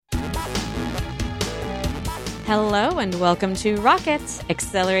Hello and welcome to Rocket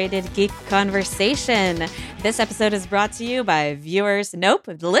Accelerated Geek Conversation. This episode is brought to you by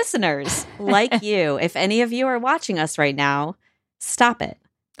listeners like you. If any of you are watching us right now, stop it.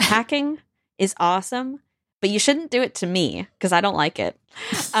 Hacking is awesome, but you shouldn't do it to me because I don't like it.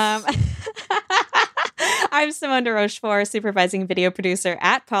 I'm Simone de Rochefort, supervising video producer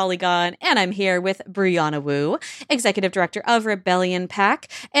at Polygon, and I'm here with Brianna Wu, executive director of Rebellion Pack,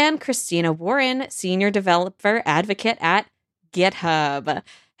 and Christina Warren, senior developer advocate at GitHub.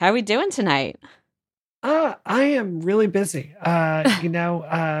 How are we doing tonight? I am really busy.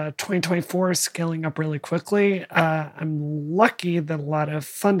 2024 is scaling up really quickly. I'm lucky that a lot of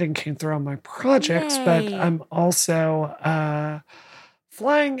funding came through on my projects, but I'm also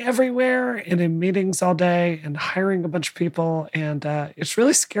flying everywhere and in meetings all day and hiring a bunch of people. And it's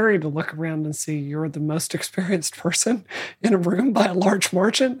really scary to look around and see you're the most experienced person in a room by a large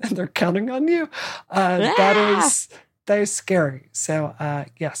margin and they're counting on you. That is scary. So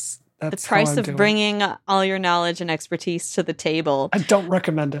yes. That's the price of bringing all your knowledge and expertise to the table. I don't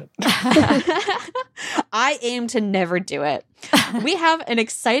recommend it. I aim to never do it. We have an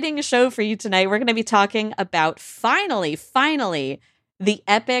exciting show for you tonight. We're going to be talking about finally, the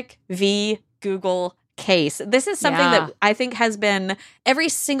Epic v. Google case. This is something that I think has been every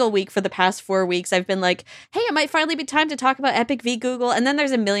single week for the past 4 weeks. I've been like, hey, it might finally be time to talk about Epic v. Google. And then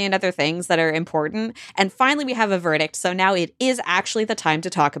there's a million other things that are important. And finally, we have a verdict. So now it is actually the time to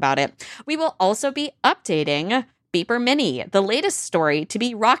talk about it. We will also be updating Beeper Mini, the latest story to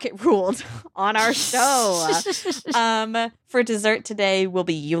be rocket ruled on our show. For dessert today, we'll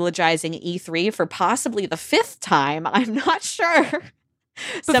be eulogizing E3 for possibly the 5th time. I'm not sure.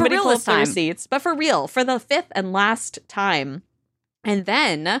 Somebody pulled some receipts, but for real, for the 5th and last time. And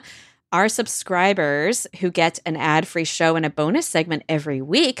then our subscribers who get an ad-free show and a bonus segment every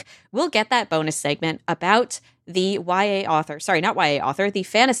week will get that bonus segment about the the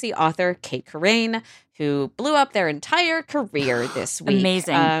fantasy author Kate Corain, who blew up their entire career this week.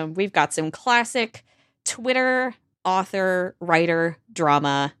 Amazing. We've got some classic Twitter author, writer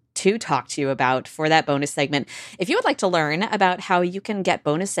drama to talk to you about for that bonus segment. If you would like to learn about how you can get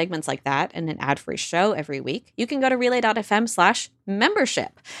bonus segments like that and an ad-free show every week, you can go to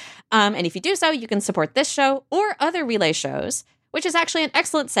relay.fm/membership. And if you do so, you can support this show or other Relay shows, which is actually an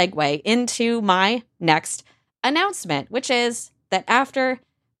excellent segue into my next announcement, which is that after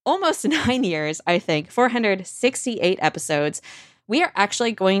almost 9 years, I think, 468 episodes, we are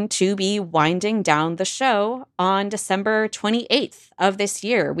actually going to be winding down the show on December 28th of this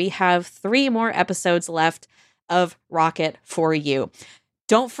year. We have 3 more episodes left of Rocket for you.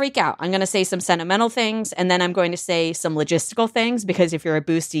 Don't freak out. I'm going to say some sentimental things, and then I'm going to say some logistical things, because if you're a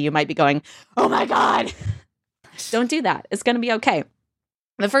boosty, you might be going, oh my God. Don't do that. It's going to be okay.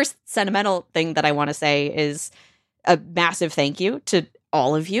 The first sentimental thing that I want to say is a massive thank you to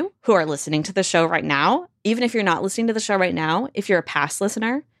all of you who are listening to the show right now. Even if you're not listening to the show right now, if you're a past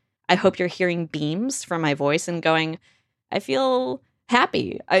listener, I hope you're hearing beams from my voice and going, I feel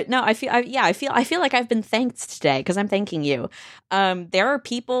happy. I feel like I've been thanked today because I'm thanking you. There are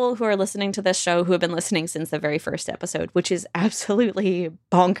people who are listening to this show who have been listening since the very first episode, which is absolutely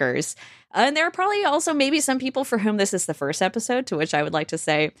bonkers. And there are probably also maybe some people for whom this is the first episode, to which I would like to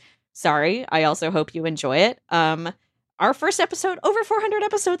say, sorry. I also hope you enjoy it. Our first episode over 400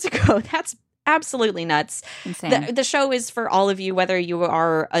 episodes ago. That's absolutely nuts. Insane. The show is for all of you, whether you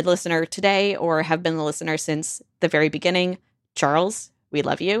are a listener today or have been a listener since the very beginning. Charles, we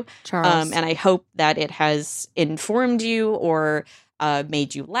love you. Charles. And I hope that it has informed you or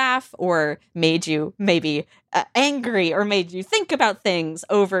made you laugh or made you maybe angry or made you think about things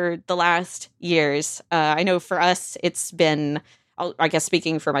over the last years. I know for us, it's been, I guess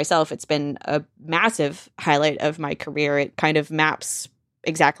speaking for myself, it's been a massive highlight of my career. It kind of maps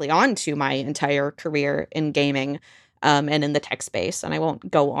exactly onto my entire career in gaming and in the tech space. And I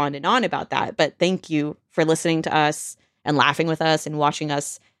won't go on and on about that, but thank you for listening to us and laughing with us and watching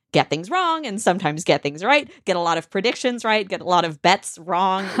us get things wrong and sometimes get things right, get a lot of predictions right, get a lot of bets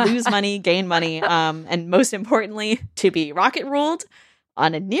wrong, lose money, gain money, and most importantly, to be rocket ruled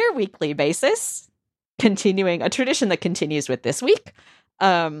on a near weekly basis, continuing a tradition that continues with this week.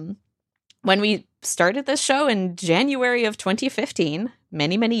 When we started this show in January of 2015,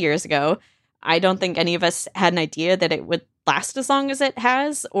 many years ago, I don't think any of us had an idea that it would last as long as it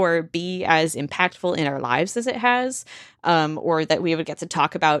has or be as impactful in our lives as it has, or that we would get to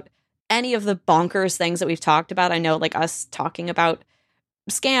talk about any of the bonkers things that we've talked about. I know like us talking about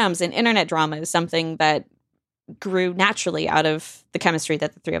scams and internet drama is something that grew naturally out of the chemistry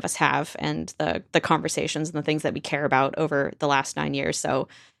that the three of us have and the conversations and the things that we care about over the last 9 years. So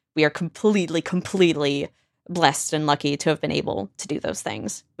we are completely blessed and lucky to have been able to do those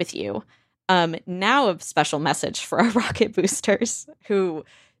things with you. Now a special message for our Rocket boosters who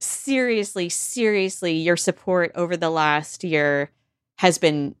seriously, your support over the last year has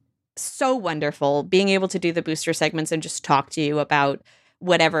been so wonderful. Being able to do the booster segments and just talk to you about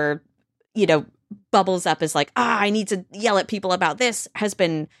whatever, bubbles up as like, I need to yell at people about this has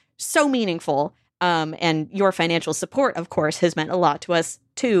been so meaningful. And your financial support, of course, has meant a lot to us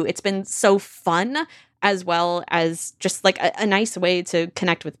too. It's been so fun, as well as just like a nice way to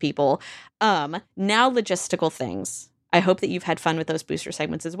connect with people. Now logistical things. I hope that you've had fun with those booster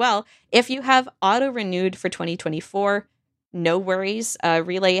segments as well. If you have auto-renewed for 2024, no worries.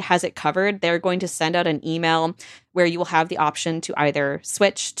 Relay has it covered. They're going to send out an email where you will have the option to either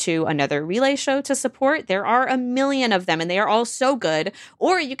switch to another Relay show to support. There are a million of them, and they are all so good.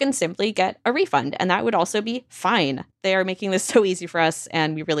 Or you can simply get a refund, and that would also be fine. They are making this so easy for us,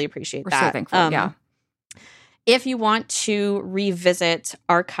 and we really appreciate that. We're so thankful, yeah. If you want to revisit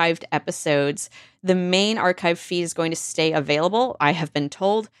archived episodes, the main archive feed is going to stay available, I have been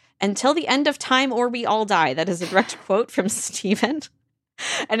told, until the end of time or we all die. That is a direct quote from Steven.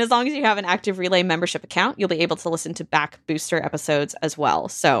 And as long as you have an active Relay membership account, you'll be able to listen to back booster episodes as well.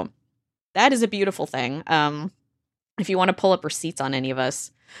 So that is a beautiful thing. If you want to pull up receipts on any of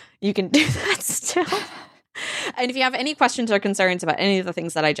us, you can do that still. And if you have any questions or concerns about any of the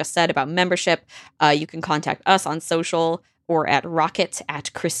things that I just said about membership, you can contact us on social or at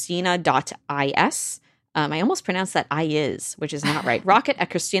rocket@christina.is. I almost pronounced that is, which is not right.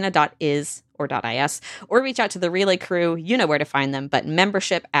 rocket@christina.is or .is, or reach out to the Relay crew. You know where to find them, but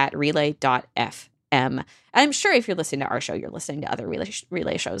membership@relay.fm. I'm sure if you're listening to our show, you're listening to other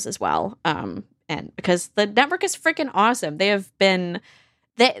Relay shows as well. And because the network is freaking awesome. They have been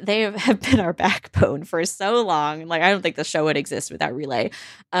our backbone for so long. Like, I don't think the show would exist without Relay.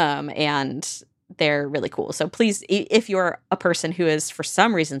 And they're really cool. So please, if you're a person who is for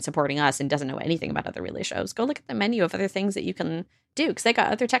some reason supporting us and doesn't know anything about other Relay shows, go look at the menu of other things that you can do, because they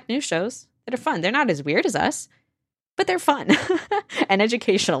got other tech news shows that are fun. They're not as weird as us, but they're fun and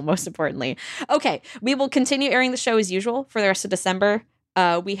educational, most importantly. Okay, we will continue airing the show as usual for the rest of December.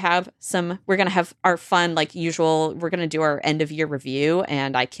 We're going to have our fun, like usual. We're going to do our end of year review,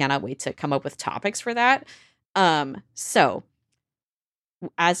 and I cannot wait to come up with topics for that. So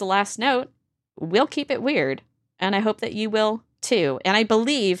as a last note, we'll keep it weird, and I hope that you will too. And I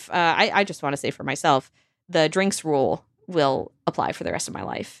believe, I just want to say for myself, the drinks rule will apply for the rest of my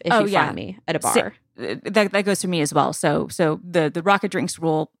life if you find me at a bar. That goes for me as well. So the Rocket Drinks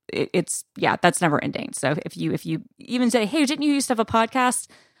rule, it's that's never ending. So if you even say, hey, didn't you used to have a podcast?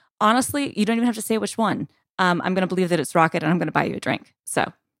 Honestly, you don't even have to say which one. I'm going to believe that it's Rocket, and I'm going to buy you a drink.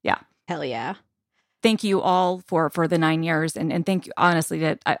 So yeah, hell yeah. Thank you all for the 9 years. And thank you, honestly,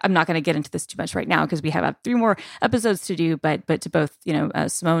 that I'm not going to get into this too much right now because we have 3 more episodes to do. But to both,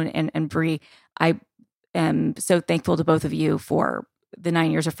 Simone and Bree, I am so thankful to both of you for the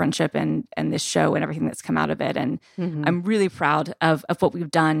 9 years of friendship and this show and everything that's come out of it. And I'm really proud of what we've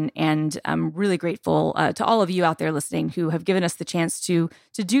done. And I'm really grateful to all of you out there listening who have given us the chance to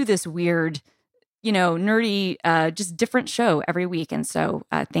do this weird, nerdy, just different show every week. And so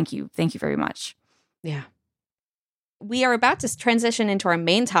thank you. Thank you very much. Yeah. We are about to transition into our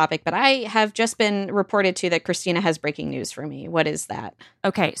main topic, but I have just been reported to that Christina has breaking news for me. What is that?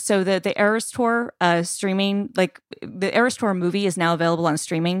 Okay, so the Eras Tour streaming, like the Eras Tour movie is now available on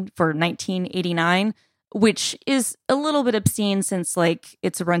streaming for $19.89, which is a little bit obscene since like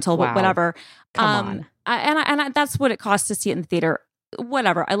it's a rental, but whatever. Come on. And that's what it costs to see it in the theater.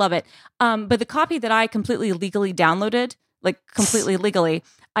 Whatever, I love it. But the copy that I completely legally downloaded, like completely legally,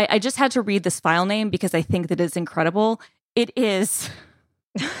 I just had to read this file name because I think that it's incredible. It is,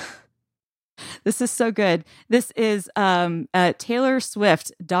 this is so good. This is Taylor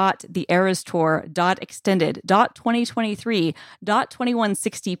Swift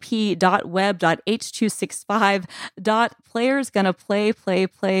 .theerastour.extended.2160p.web.h265 players gonna play,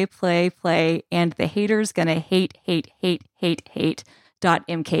 and the haters gonna hate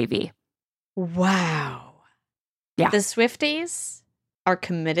 .mkv. Wow. Yeah. The Swifties are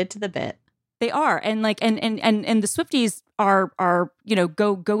committed to the bit. They are. And like and the Swifties are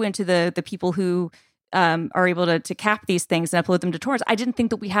go into the people who are able to cap these things and upload them to torrents. I didn't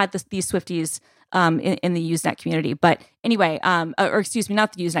think that we had these Swifties in the Usenet community. But anyway, or excuse me,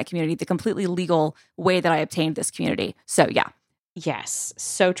 not the Usenet community, the completely legal way that I obtained this community. So yeah. Yes,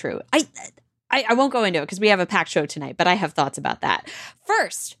 so true. I won't go into it because we have a packed show tonight, but I have thoughts about that.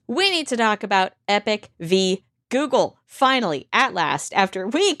 First, we need to talk about Epic v. Google. Finally, at last, after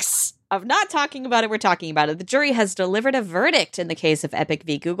weeks of not talking about it, we're talking about it. The jury has delivered a verdict in the case of Epic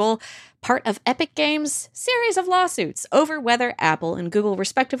v. Google, part of Epic Games' series of lawsuits over whether Apple and Google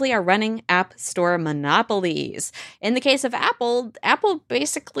respectively are running app store monopolies. In the case of Apple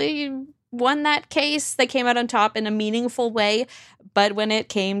basically won that case. They came out on top in a meaningful way. But when it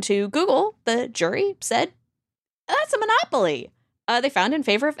came to Google, the jury said, that's a monopoly. They found in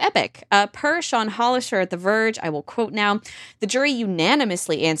favor of Epic. Per Sean Hollisher at The Verge, I will quote now, the jury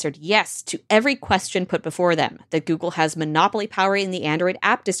unanimously answered yes to every question put before them, that Google has monopoly power in the Android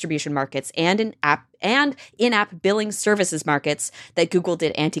app distribution markets and in-app billing services markets, that Google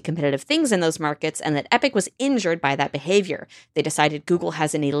did anti-competitive things in those markets, and that Epic was injured by that behavior. They decided Google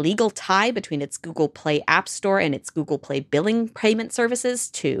has an illegal tie between its Google Play App Store and its Google Play billing payment services,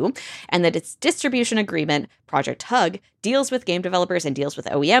 too, and that its distribution agreement, Project Hug, deals with game developers and deals with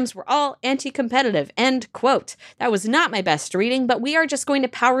OEMs were all anti-competitive, end quote. That was not my best reading, but we are just going to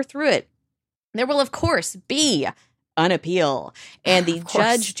power through it. There will, of course, be an appeal. And the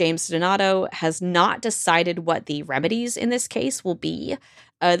judge, James Donato, has not decided what the remedies in this case will be.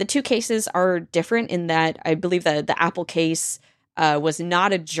 The two cases are different in that I believe that the Apple case was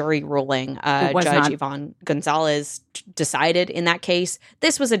not a jury ruling. Judge Yvonne Gonzalez decided in that case.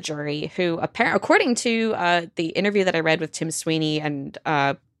 This was a jury who, according to the interview that I read with Tim Sweeney and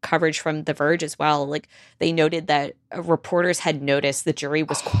coverage from The Verge as well, like they noted that reporters had noticed the jury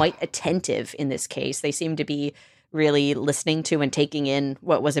was quite attentive in this case. They seemed to be really listening to and taking in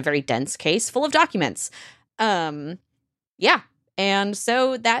what was a very dense case full of documents. Yeah. And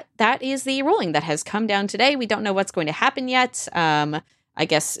so that is the ruling that has come down today. We don't know what's going to happen yet. I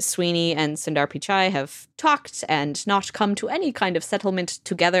guess Sweeney and Sundar Pichai have talked and not come to any kind of settlement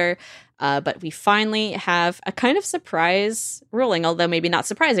together. But we finally have a kind of surprise ruling, although maybe not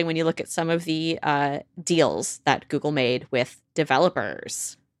surprising when you look at some of the deals that Google made with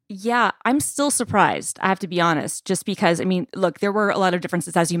developers. Yeah, I'm still surprised, I have to be honest, just because, I mean, look, there were a lot of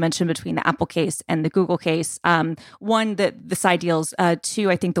differences, as you mentioned, between the Apple case and the Google case. One, the side deals.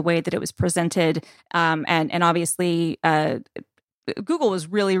 Two, I think the way that it was presented. And obviously, Google was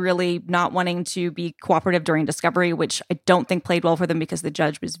really, really not wanting to be cooperative during discovery, which I don't think played well for them because the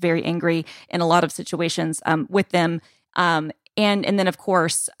judge was very angry in a lot of situations with them. And then, of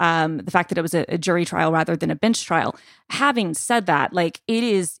course, the fact that it was a jury trial rather than a bench trial. Having said that, like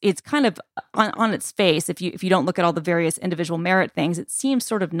it's kind of on its face. If you don't look at all the various individual merit things, it seems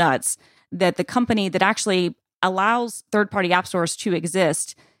sort of nuts that the company that actually allows third-party app stores to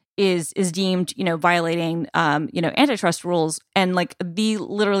exist is deemed, violating, antitrust rules, and like the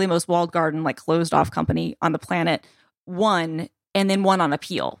literally most walled garden, like closed off company on the planet won. And then one on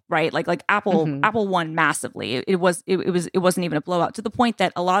appeal, right? Like Apple won massively. It wasn't even a blowout, to the point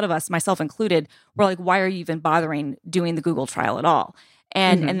that a lot of us, myself included, were like, why are you even bothering doing the Google trial at all?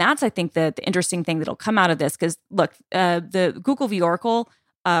 And that's, I think, the interesting thing that'll come out of this. Because look, the Google v. Oracle,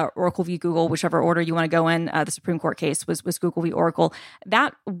 Oracle v. Google, whichever order you want to go in, the Supreme Court case was Google v. Oracle.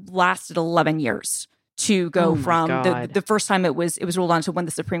 That lasted 11 years to go from the first time it was ruled on to when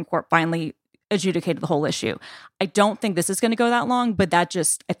the Supreme Court finally adjudicated the whole issue. I don't think this is going to go that long, but that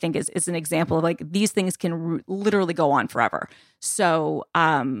just, I think, is an example of like these things can literally go on forever. So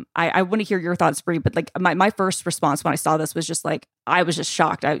I want to hear your thoughts, Brie, but like my first response when I saw this was just like, I was just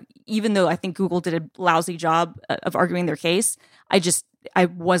shocked. Even though I think Google did a lousy job of arguing their case, I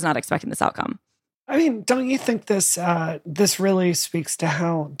was not expecting this outcome. I mean, don't you think this really speaks to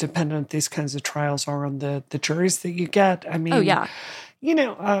how dependent these kinds of trials are on the juries that you get? I mean, oh yeah.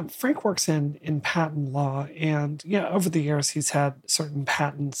 Frank works in patent law, and over the years he's had certain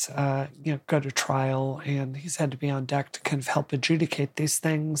patents, go to trial, and he's had to be on deck to kind of help adjudicate these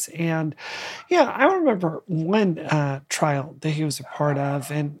things. And I remember one trial that he was a part of,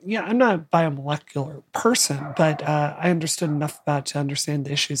 and I'm not a biomolecular person, but I understood enough about it to understand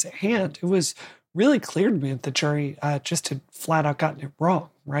the issues at hand. It was really clear to me that the jury just had flat out gotten it wrong,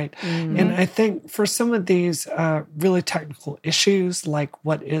 right? Mm-hmm. And I think for some of these really technical issues, like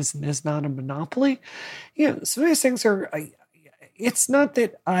what is and is not a monopoly, some of these things are, it's not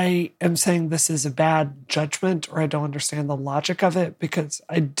that I am saying this is a bad judgment or I don't understand the logic of it, because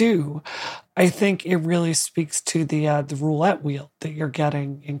I do. I think it really speaks to the roulette wheel that you're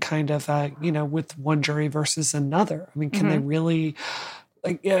getting in kind of, with one jury versus another. I mean, can they really...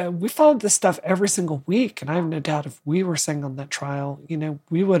 we followed this stuff every single week, and I have no doubt if we were sitting on that trial,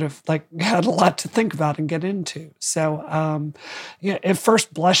 we would have had a lot to think about and get into. So, at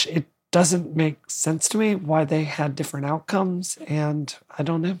first blush, it doesn't make sense to me why they had different outcomes, and I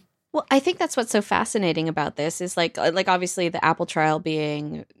don't know. Well, I think that's what's so fascinating about this is like obviously the Apple trial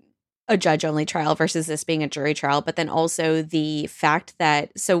being a judge-only trial versus this being a jury trial, but then also the fact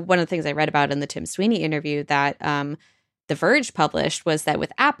that, so one of the things I read about in the Tim Sweeney interview that The Verge published was that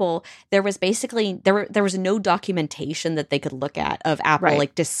with Apple, there was basically, there was no documentation that they could look at of Apple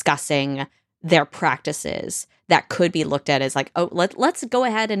like discussing their practices that could be looked at as like, oh, let's go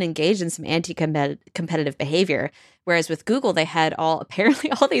ahead and engage in some anti-competitive behavior. Whereas with Google, they had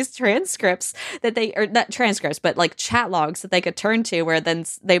apparently all these transcripts that or not transcripts, but like chat logs that they could turn to, where then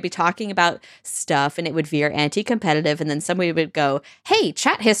they'd be talking about stuff and it would veer anti-competitive. And then somebody would go, hey,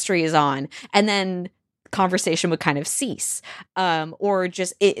 chat history is on. And then conversation would kind of cease. Or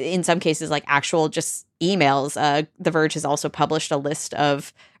just in some cases, like actual just emails. The Verge has also published a list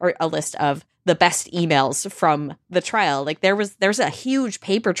of the best emails from the trial. Like there's a huge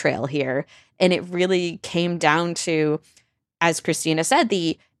paper trail here. And it really came down to, as Christina said,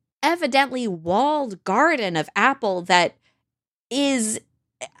 the evidently walled garden of Apple that is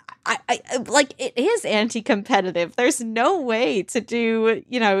like it is anti-competitive. There's no way to do,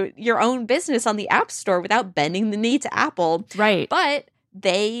 your own business on the App Store without bending the knee to Apple. Right. But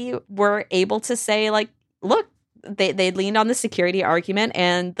they were able to say, like, look, they leaned on the security argument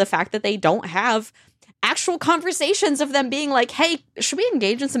and the fact that they don't have actual conversations of them being like, hey, should we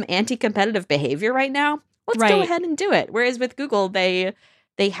engage in some anti-competitive behavior right now? Let's go ahead and do it. Whereas with Google, they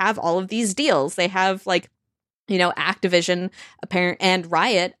have all of these deals. They have like, Activision and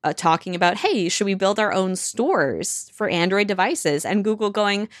Riot talking about, hey, should we build our own stores for Android devices? And Google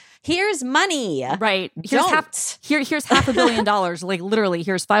going, here's money. Right. Here's $500 million. Like literally,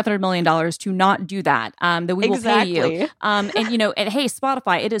 here's $500 million to not do that. That we will pay you. And hey,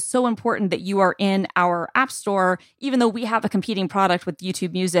 Spotify, it is so important that you are in our app store, even though we have a competing product with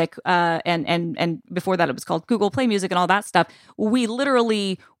YouTube Music, and before that it was called Google Play Music and all that stuff. We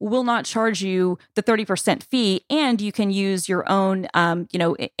literally will not charge you the 30% fee. And you can use your own,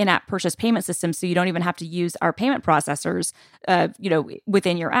 in-app purchase payment system, so you don't even have to use our payment processors,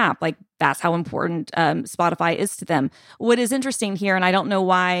 within your app. Like that's how important Spotify is to them. What is interesting here, and I don't know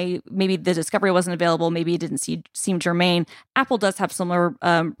why, maybe the discovery wasn't available, maybe it didn't seem germane. Apple does have similar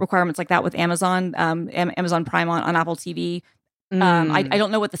requirements like that with Amazon, Amazon Prime on Apple TV. I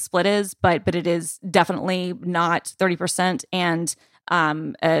don't know what the split is, but it is definitely not 30%, and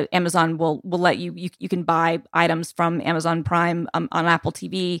Amazon will let you can buy items from Amazon Prime on Apple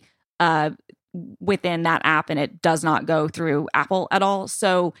TV within that app, and it does not go through Apple at all.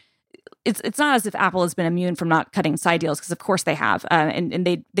 So it's not as if Apple has been immune from not cutting side deals, because of course they have, and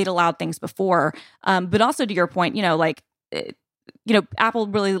they'd allowed things before. But also to your point, Apple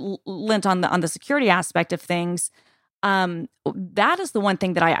really lent on the security aspect of things. That is the one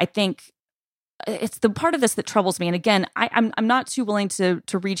thing that I think. It's the part of this that troubles me. And again, I'm not too willing to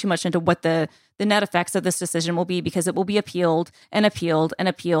read too much into what the net effects of this decision will be, because it will be appealed and appealed and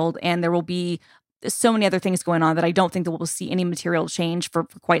appealed. And there will be so many other things going on that I don't think that we'll see any material change for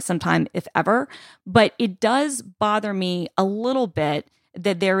quite some time, if ever. But it does bother me a little bit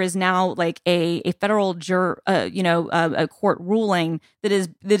that there is now like a federal a court ruling that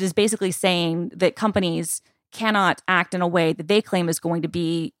is basically saying that companies cannot act in a way that they claim is going to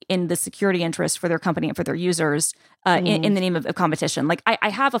be in the security interest for their company and for their users in the name of competition. Like I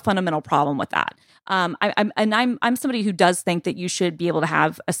have a fundamental problem with that. I'm somebody who does think that you should be able to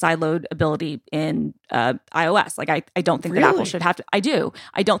have a sideload ability in iOS. Like I don't think that Apple should have to. I do.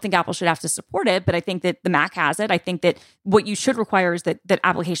 I don't think Apple should have to support it, but I think that the Mac has it. I think that what you should require is that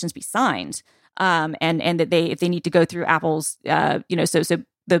applications be signed, and that if they need to go through Apple's, so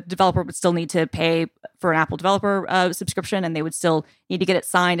the developer would still need to pay for an Apple developer subscription, and they would still need to get it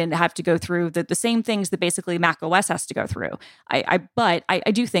signed and have to go through the same things that basically Mac OS has to go through. But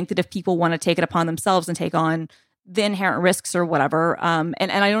I do think that if people want to take it upon themselves and take on the inherent risks or whatever, and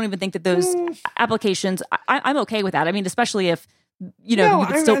I don't even think that those applications, I'm okay with that. I mean, especially if,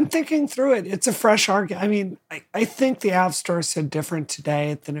 I'm thinking through it. It's a fresh argument. I mean, I think the App Store is so different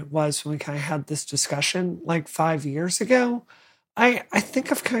today than it was when we kind of had this discussion like 5 years ago. I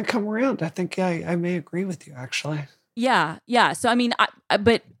think I've kind of come around. I think I may agree with you, actually. Yeah. So I mean,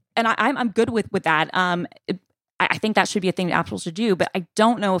 I'm good with that. I think that should be a thing that Apple should do, but I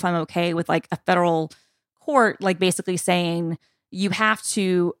don't know if I'm okay with like a federal court like basically saying you have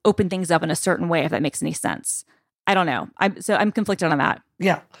to open things up in a certain way, if that makes any sense. I don't know. I'm conflicted on that.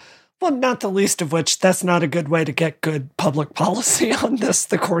 Yeah. Well, not the least of which, that's not a good way to get good public policy on this.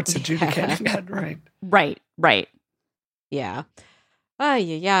 The court's adjudicating it, right? Right. Yeah.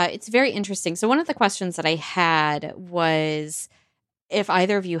 Yeah. It's very interesting. So one of the questions that I had was, if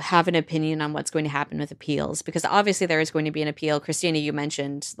either of you have an opinion on what's going to happen with appeals, because obviously there is going to be an appeal. Christina, you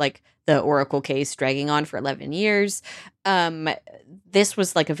mentioned like the Oracle case dragging on for 11 years. This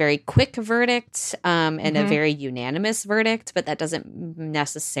was like a very quick verdict and a very unanimous verdict, but that doesn't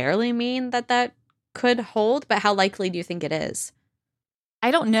necessarily mean that could hold. But how likely do you think it is? I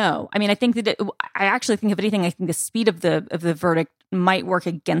don't know. I mean, I think that I actually think, if anything, I think the speed of the verdict might work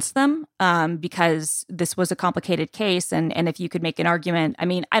against them because this was a complicated case, and if you could make an argument, I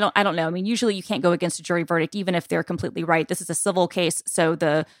mean, I don't know. I mean, usually you can't go against a jury verdict even if they're completely right. This is a civil case, so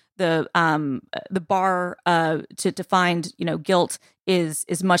the bar to find guilt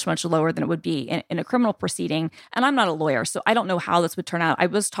is much lower than it would be in a criminal proceeding. And I'm not a lawyer, so I don't know how this would turn out. I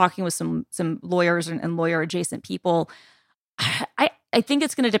was talking with some lawyers and lawyer adjacent people. I think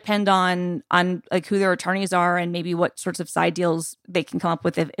it's going to depend on like who their attorneys are and maybe what sorts of side deals they can come up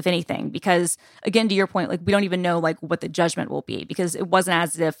with, if anything. Because again, to your point, like we don't even know like what the judgment will be, because it wasn't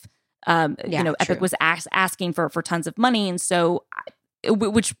as if Epic was asking for tons of money, and so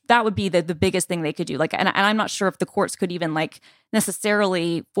which that would be the biggest thing they could do. Like, and I'm not sure if the courts could even like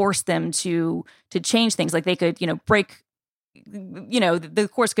necessarily force them to change things. Like they could break. The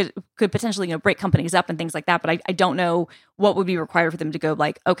courts could potentially break companies up and things like that, but I don't know what would be required for them to go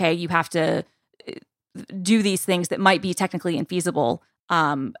like, okay, you have to do these things that might be technically infeasible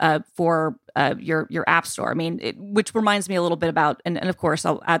for your app store. I mean, which reminds me a little bit about, and of course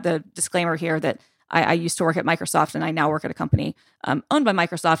I'll add the disclaimer here that I used to work at Microsoft and I now work at a company owned by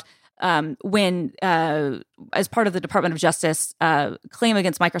Microsoft. When as part of the Department of Justice claim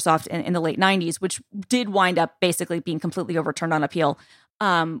against Microsoft in the late 90s, which did wind up basically being completely overturned on appeal,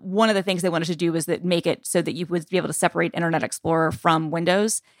 one of the things they wanted to do was that make it so that you would be able to separate Internet Explorer from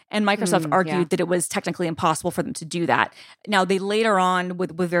Windows. And Microsoft argued that it was technically impossible for them to do that. Now, they later on,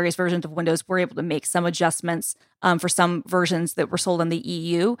 with various versions of Windows, were able to make some adjustments for some versions that were sold in the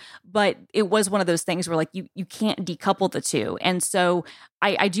EU. But it was one of those things where like you can't decouple the two. And so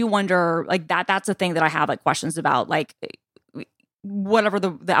I do wonder, like that's a thing that I have like questions about, like whatever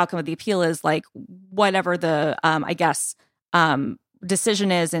the outcome of the appeal is, like whatever the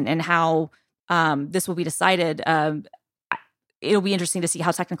decision is and how this will be decided. It'll be interesting to see how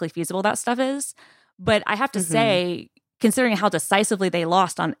technically feasible that stuff is. But I have to say, considering how decisively they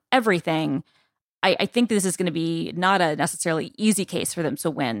lost on everything, I think this is going to be not a necessarily easy case for them to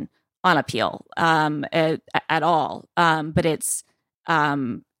win on appeal at all. But it's I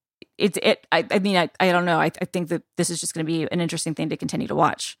mean, I don't know. I think that this is just going to be an interesting thing to continue to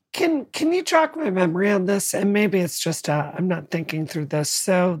watch. Can you jog my memory on this? And maybe it's just I'm not thinking through this.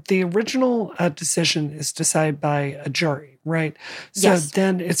 So the original decision is decided by a jury, right? So yes.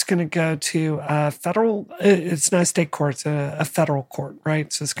 Then it's going to go to federal. It's not a state court; it's a federal court,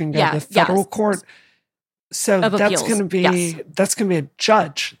 right? So it's going to go to the federal court. So that's going to be a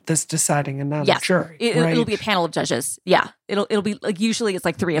judge that's deciding, and not a jury. Right? It'll be a panel of judges. Yeah, it'll be like usually it's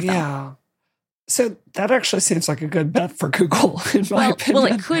like 3 of them. Yeah. So that actually seems like a good bet for Google, in my opinion.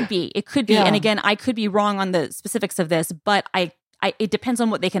 Well, it could be. Yeah. And again, I could be wrong on the specifics of this, but it depends on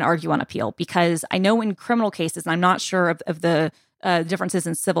what they can argue on appeal, because I know in criminal cases, and I'm not sure of the differences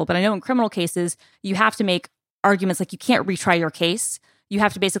in civil, but I know in criminal cases, you have to make arguments like you can't retry your case. You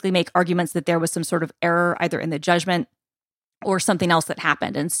have to basically make arguments that there was some sort of error either in the judgment or something else that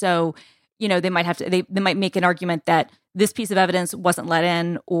happened. And so, they might have to, they might make an argument that this piece of evidence wasn't let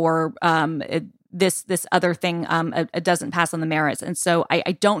in, or this other thing it doesn't pass on the merits. And so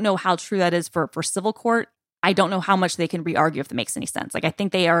I don't know how true that is for civil court. I don't know how much they can re-argue, if that makes any sense. Like I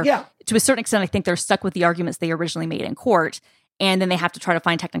think they are, to a certain extent, I think they're stuck with the arguments they originally made in court. And then they have to try to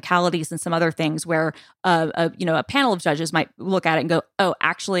find technicalities and some other things where a panel of judges might look at it and go, oh,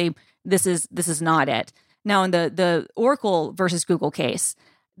 actually, this is not it. Now, in the Oracle versus Google case,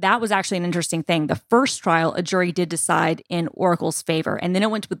 that was actually an interesting thing. The first trial, a jury did decide in Oracle's favor, and then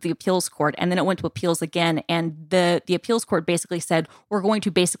it went to the appeals court, and then it went to appeals again. And the appeals court basically said, we're going to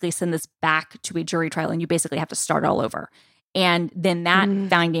basically send this back to a jury trial, and you basically have to start all over. And then that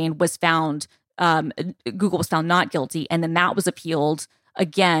finding was found. Google was found not guilty, and then that was appealed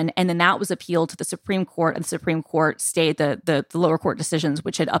again, and then that was appealed to the Supreme Court, and the Supreme Court stayed the lower court decisions,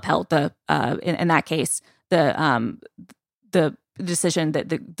 which had upheld the in that case the decision that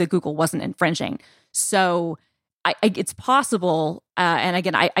the Google wasn't infringing. So it's possible, and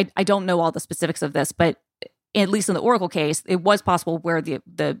again, I don't know all the specifics of this, but at least in the Oracle case, it was possible where the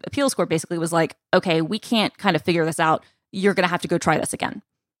appeals court basically was like, okay, we can't kind of figure this out. You're going to have to go try this again.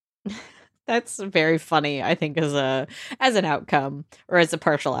 That's very funny, I think, as an outcome, or as a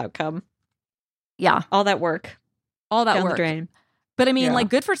partial outcome. Yeah. All that work. All that down work. The drain. But I mean, like,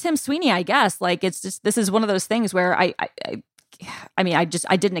 good for Tim Sweeney, I guess. Like, it's just, this is one of those things where I mean, I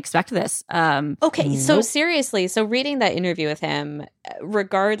didn't expect this. Okay, so seriously, so reading that interview with him,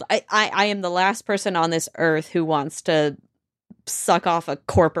 I am the last person on this earth who wants to suck off a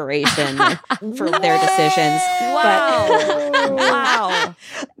corporation for their decisions. Wow. Wow.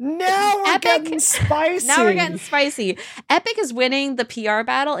 Now we're getting spicy. Now we're getting spicy. Epic is winning the PR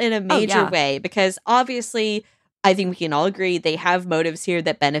battle in a major way because obviously, I think we can all agree they have motives here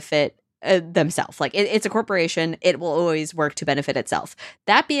that benefit themselves. Like it's a corporation, it will always work to benefit itself.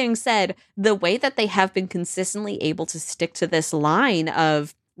 That being said, the way that they have been consistently able to stick to this line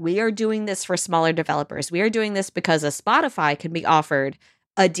of we are doing this for smaller developers. We are doing this because a Spotify can be offered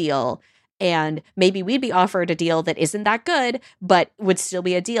a deal and maybe we'd be offered a deal that isn't that good, but would still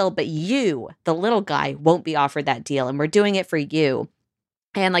be a deal. But you, the little guy, won't be offered that deal. And we're doing it for you.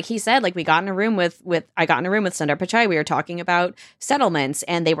 And like he said, like I got in a room with Sundar Pichai. We were talking about settlements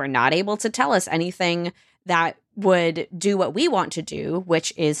and they were not able to tell us anything that would do what we want to do,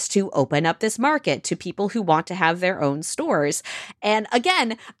 which is to open up this market to people who want to have their own stores. And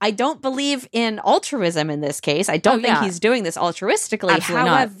again, I don't believe in altruism in this case. I don't think he's doing this altruistically. Absolutely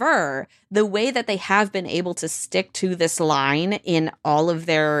However, the way that they have been able to stick to this line in all of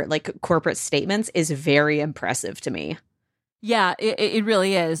their like corporate statements is very impressive to me. Yeah, it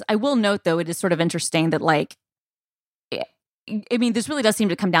really is. I will note, though, it is sort of interesting that, like, I mean, this really does seem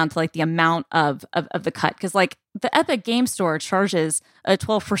to come down to, like, the amount of the cut. Because, like, the Epic Game Store charges a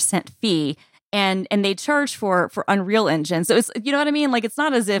 12% fee, and they charge for Unreal Engine. So, it's, you know what I mean? Like, it's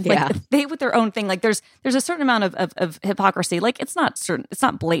not as if, like, they with their own thing, like, there's a certain amount of hypocrisy. Like, it's not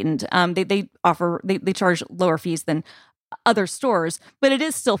blatant. They charge lower fees than other stores. But it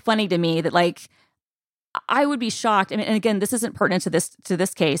is still funny to me that, like, I would be shocked. I mean, and again, this isn't pertinent to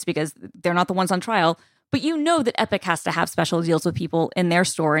this case because they're not the ones on trial. But you know that Epic has to have special deals with people in their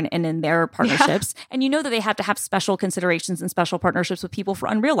store and in their partnerships, and you know that they have to have special considerations and special partnerships with people for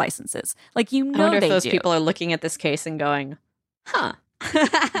Unreal licenses. Like I wonder if those people are looking at this case and going, "Huh."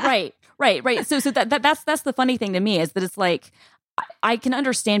 Right. So that's the funny thing to me is that it's like I can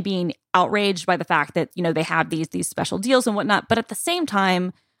understand being outraged by the fact that they have these special deals and whatnot, but at the same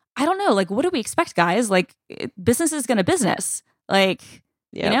time, I don't know. Like, what do we expect, guys? Like, business is going to business. Like,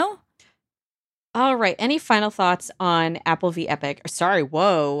 All right. Any final thoughts on Apple v. Epic? Sorry,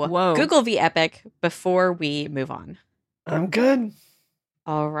 whoa. Google v. Epic before we move on? I'm good.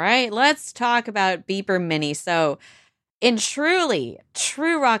 All right. Let's talk about Beeper Mini. So, in true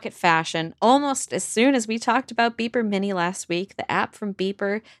Rocket fashion, almost as soon as we talked about Beeper Mini last week, the app from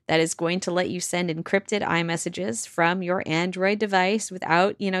Beeper that is going to let you send encrypted iMessages from your Android device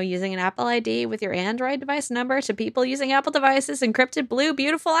without, using an Apple ID with your Android device number to people using Apple devices, encrypted blue,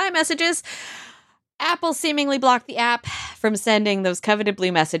 beautiful iMessages. Apple seemingly blocked the app from sending those coveted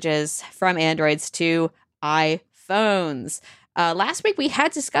blue messages from Androids to iPhones. Last week, we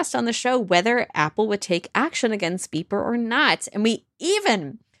had discussed on the show whether Apple would take action against Beeper or not. And we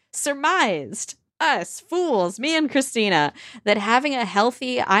even surmised, us fools, me and Christina, that having a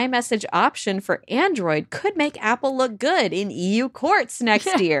healthy iMessage option for Android could make Apple look good in EU courts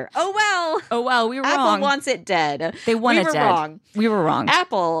next year. Oh, well. We were Apple wrong. Apple wants it dead. They want it dead. We were wrong.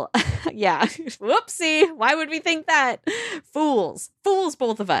 Apple, yeah. Whoopsie. Why would we think that? Fools,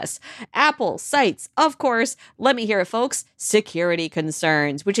 both of us. Apple cites, of course, let me hear it, folks, security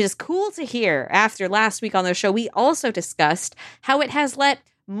concerns, which is cool to hear. After last week on the show, we also discussed how it has let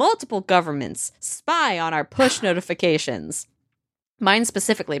multiple governments spy on our push notifications. Mine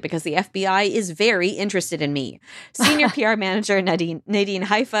specifically, because the FBI is very interested in me. Senior PR manager Nadine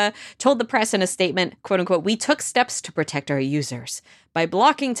Haifa told the press in a statement, quote unquote, "We took steps to protect our users by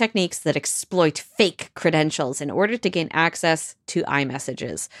blocking techniques that exploit fake credentials in order to gain access to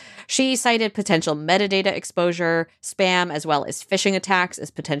iMessages." She cited potential metadata exposure, spam, as well as phishing attacks as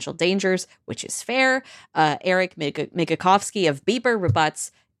potential dangers, which is fair. Eric Migakovsky of Beeper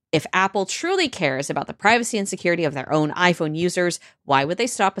rebuts, if Apple truly cares about the privacy and security of their own iPhone users, why would they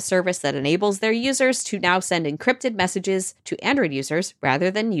stop a service that enables their users to now send encrypted messages to Android users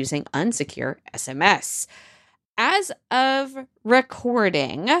rather than using unsecure SMS? As of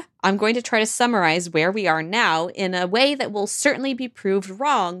recording, I'm going to try to summarize where we are now in a way that will certainly be proved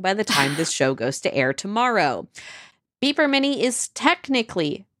wrong by the time this show goes to air tomorrow. Beeper Mini is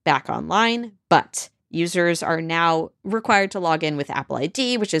technically back online, but users are now required to log in with Apple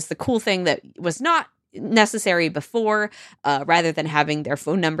ID, which is the cool thing that was not necessary before, rather than having their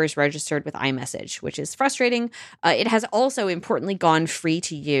phone numbers registered with iMessage, which is frustrating. It has also importantly gone free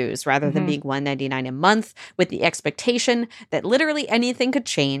to use rather than being $199 a month, with the expectation that literally anything could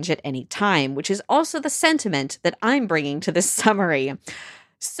change at any time, which is also the sentiment that I'm bringing to this summary.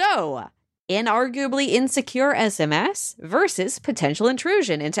 So, inarguably insecure SMS versus potential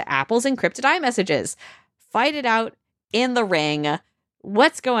intrusion into Apple's encrypted iMessages. Fight it out in the ring.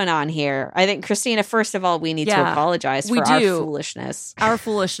 What's going on here? I think, Christina, first of all, we need to apologize for our foolishness. Our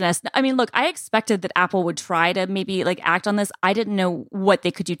foolishness. I mean, look, I expected that Apple would try to maybe like act on this. I didn't know what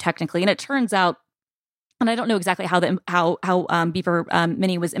they could do technically. And it turns out, and I don't know exactly how Beeper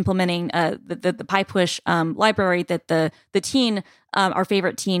Mini was implementing the PyPush library that the teen, our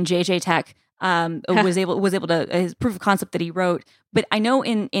favorite teen, JJ Tech, was able to, his proof of concept that he wrote. But I know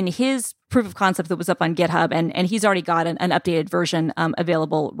in his proof of concept that was up on GitHub, and he's already got an updated version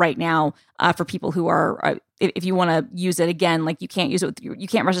available right now for people who are, if you want to use it again, like you can't use it, you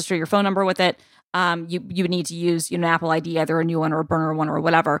can't register your phone number with it. You would need to use an Apple ID, either a new one or a burner one or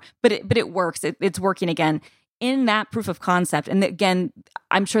whatever. But it works. It's working again. In that proof of concept, and again,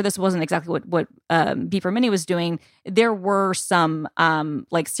 I'm sure this wasn't exactly what Beeper Mini was doing. There were some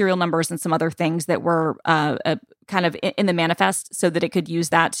like serial numbers and some other things that were kind of in the manifest, so that it could use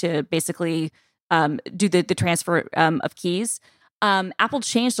that to basically do the transfer of keys. Apple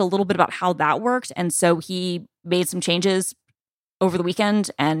changed a little bit about how that worked, and so he made some changes over the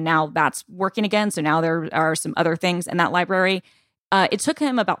weekend, and now that's working again. So now there are some other things in that library. It took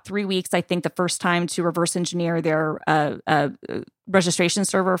him about 3 weeks, I think, the first time to reverse engineer their registration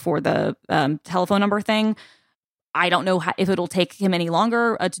server for the telephone number thing. I don't know if it'll take him any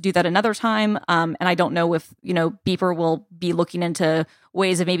longer to do that another time. And I don't know if, Beeper will be looking into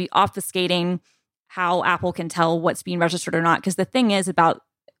ways of maybe obfuscating how Apple can tell what's being registered or not. Because the thing is about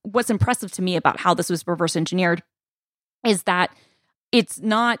what's impressive to me about how this was reverse engineered is that it's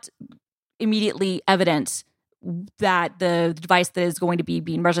not immediately evident that the device that is going to be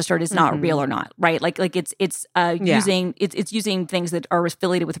being registered is not real or not, right? Like it's using things that are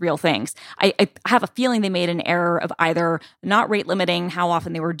affiliated with real things. I have a feeling they made an error of either not rate limiting how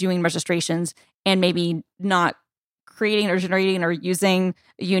often they were doing registrations, and maybe not creating or generating or using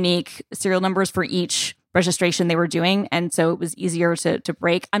unique serial numbers for each registration they were doing, and so it was easier to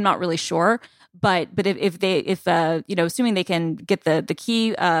break. I'm not really sure. But if assuming they can get the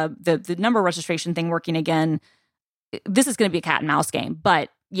key, the number registration thing working again, this is going to be a cat and mouse game. But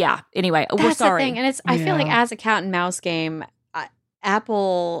yeah, anyway, we're sorry. The thing. And I feel like as a cat and mouse game,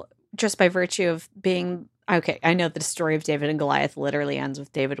 Apple, just by virtue of being okay, I know the story of David and Goliath literally ends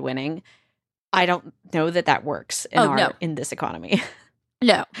with David winning. I don't know that works in this economy.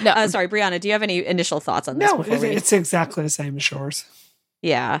 No. Sorry, Brianna, do you have any initial thoughts on this? No, it's exactly the same as yours.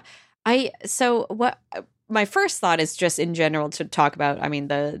 Yeah. My first thought is just in general to talk about, I mean,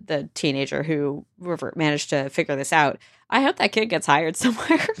 the teenager who managed to figure this out. I hope that kid gets hired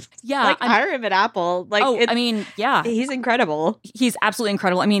somewhere. Yeah. Hire him at Apple. Yeah. He's incredible. He's absolutely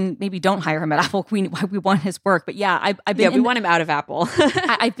incredible. I mean, maybe don't hire him at Apple. We want his work. But yeah, I've been. Yeah, we want him out of Apple.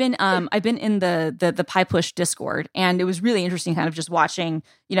 I've been in the PyPush Discord, and it was really interesting kind of just watching,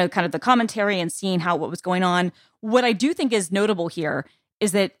 kind of the commentary and seeing what was going on. What I do think is notable here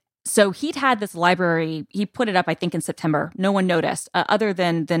is that so he'd had this library. He put it up, I think, in September. No one noticed, other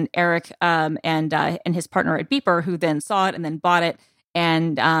than Eric and his partner at Beeper, who then saw it and then bought it.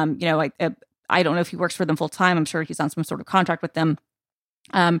 And I don't know if he works for them full time. I'm sure he's on some sort of contract with them.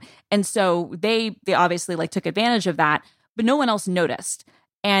 And so they obviously took advantage of that, but no one else noticed.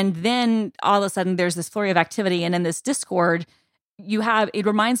 And then all of a sudden, there's this flurry of activity, and in this Discord, it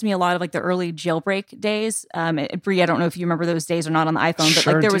reminds me a lot of the early jailbreak days. Brie, I don't know if you remember those days or not on the iPhone,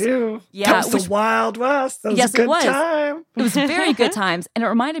 but there was that was the Wild West. That was a good time. It was very good times, and it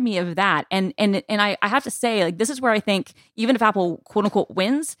reminded me of that. And I have to say, this is where I think even if Apple quote unquote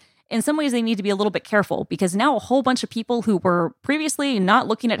wins, in some ways they need to be a little bit careful, because now a whole bunch of people who were previously not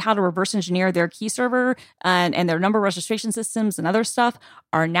looking at how to reverse engineer their key server and their number registration systems and other stuff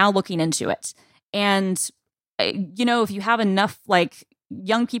are now looking into it. And if you have enough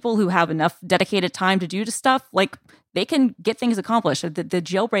young people who have enough dedicated time to do stuff, they can get things accomplished. The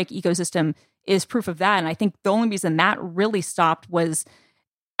jailbreak ecosystem is proof of that. And I think the only reason that really stopped was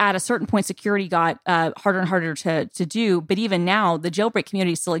at a certain point, security got harder and harder to do. But even now, the jailbreak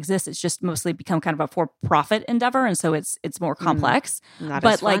community still exists. It's just mostly become kind of a for-profit endeavor. And so it's more complex. Not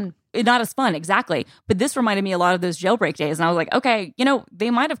as fun. Not as fun, exactly. But this reminded me a lot of those jailbreak days. And I was like, okay, they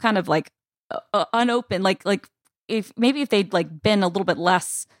might have kind of unopened, if they'd been a little bit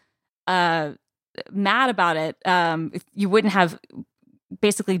less mad about it, if you wouldn't have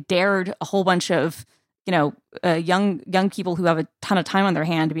basically dared a whole bunch of young people who have a ton of time on their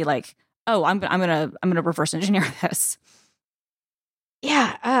hand to be like, oh, I'm gonna reverse engineer this.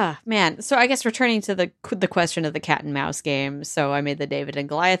 Yeah, man. So I guess returning to the question of the cat and mouse game. So I made the David and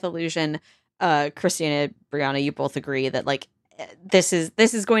Goliath illusion. Christina, Brianna, you both agree that this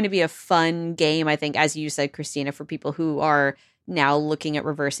is going to be a fun game, I think, as you said, Christina, for people who are now looking at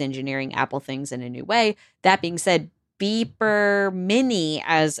reverse engineering Apple things in a new way. That being said, Beeper Mini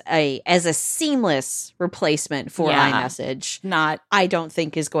as a seamless replacement for iMessage, I don't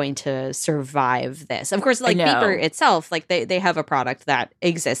think is going to survive this. Of course, like Beeper itself, like they have a product that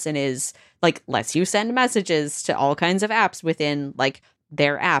exists and is like lets you send messages to all kinds of apps within like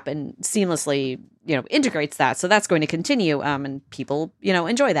their app and seamlessly, integrates that. So that's going to continue, and people,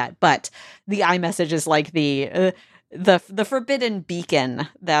 enjoy that. But the iMessage is like the forbidden beacon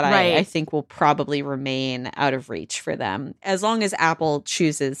that I think will probably remain out of reach for them as long as Apple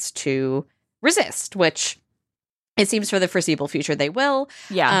chooses to resist, which it seems for the foreseeable future they will.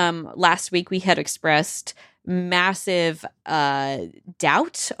 Yeah. Last week we had expressed massive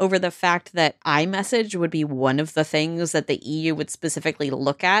doubt over the fact that iMessage would be one of the things that the EU would specifically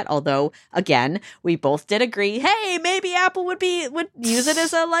look at. Although, again, we both did agree, hey, maybe Apple would use it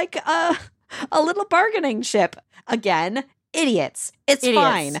as a little bargaining chip. Again, idiots. It's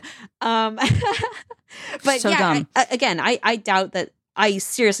fine. But so yeah, I doubt that. I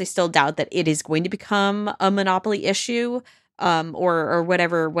seriously still doubt that it is going to become a monopoly issue, or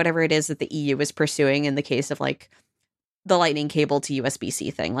whatever it is that the EU is pursuing in the case of like the lightning cable to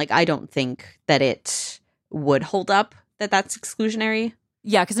USB-C thing. Like, I don't think that it would hold up that's exclusionary.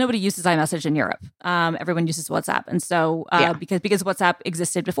 Yeah, because nobody uses iMessage in Europe. Everyone uses WhatsApp. And so because WhatsApp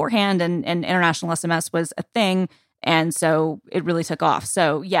existed beforehand and international SMS was a thing, and so it really took off.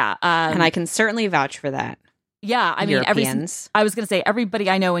 So yeah. And I can certainly vouch for that. Yeah, I mean, I was going to say everybody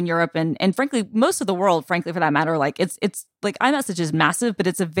I know in Europe and frankly, most of the world, frankly, for that matter, like it's like iMessage is massive, but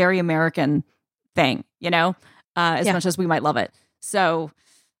it's a very American thing, as much as we might love it. So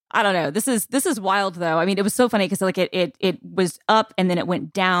I don't know. This is wild though. I mean, it was so funny because like it was up and then it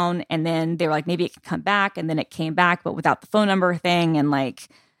went down and then they were like, maybe it can come back, and then it came back, but without the phone number thing, and like,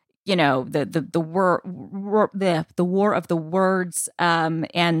 the war of the words,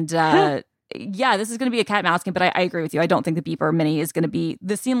 yeah, this is going to be a cat and mouse game, but I agree with you. I don't think the Beeper Mini is going to be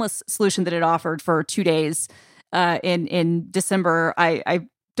the seamless solution that it offered for 2 days in December. I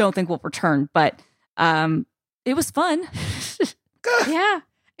don't think will return, but it was fun. Yeah,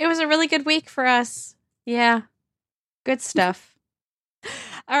 it was a really good week for us. Yeah, good stuff.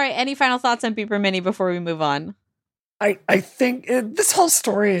 All right, any final thoughts on Beeper Mini before we move on? I think this whole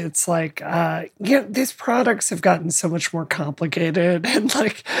story, it's like, these products have gotten so much more complicated. And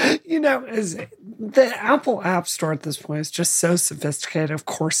like, as the Apple App Store at this point is just so sophisticated. Of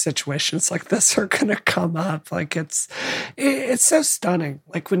course, situations like this are going to come up. Like it's so stunning.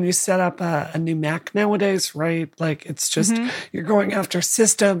 Like when you set up a new Mac nowadays, right? Like it's just, you're going after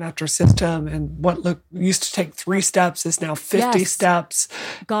system after system. And what used to take 3 steps is now 50 steps.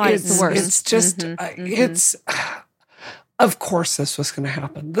 God, it's the worst. It's just, it's... Of course this was going to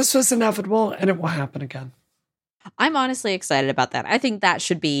happen. This was inevitable, and it will happen again. I'm honestly excited about that. I think that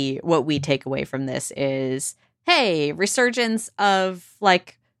should be what we take away from this is, hey, resurgence of,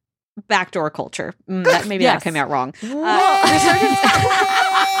 like, backdoor culture. That came out wrong. Resurgence.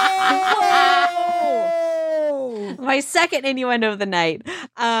 My second innuendo of the night.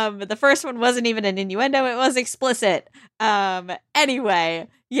 The first one wasn't even an innuendo. It was explicit. Anyway...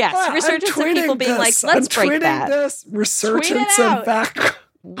 Yes, resurgence of people being like, let's break that. This. Resurgence of back.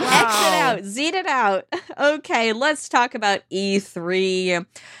 Wow. X it out. Z it out. Okay, let's talk about E3.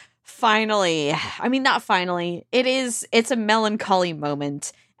 Finally. I mean, not finally. It's a melancholy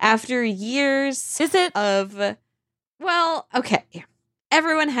moment. After years okay.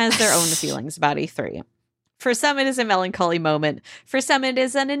 Everyone has their own feelings about E3. For some, it is a melancholy moment. For some, it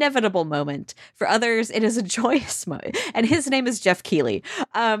is an inevitable moment. For others, it is a joyous moment. And his name is Jeff Keighley.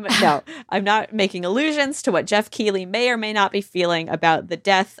 No, I'm not making allusions to what Jeff Keighley may or may not be feeling about the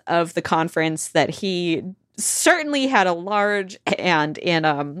death of the conference that he certainly had a large hand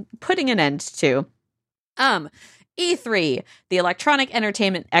in putting an end to. E3, the Electronic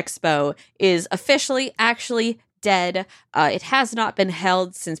Entertainment Expo, is officially actually dead. It has not been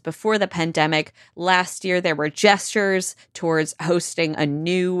held since before the pandemic. Last year, there were gestures towards hosting a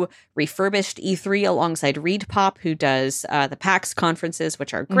new refurbished E3 alongside ReedPop, who does the PAX conferences,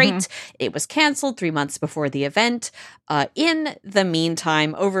 which are great. It was canceled 3 months before the event. In the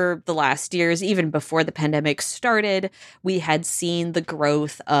meantime, over the last years, even before the pandemic started, we had seen the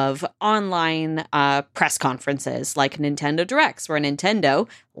growth of online press conferences like Nintendo Directs, where Nintendo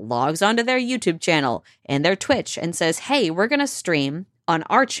logs onto their YouTube channel and their Twitch and says, hey, we're going to stream on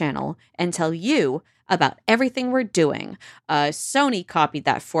our channel and tell you about everything we're doing. Sony copied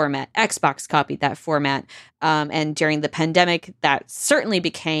that format. Xbox copied that format. And during the pandemic, that certainly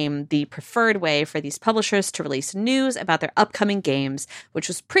became the preferred way for these publishers to release news about their upcoming games, which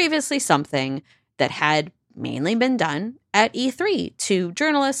was previously something that had mainly been done at E3 to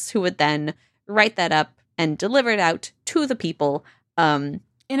journalists who would then write that up and deliver it out to the people in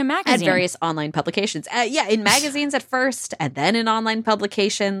a magazine. At various online publications. In magazines at first, and then in online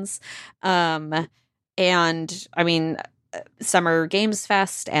publications. And I mean, Summer Games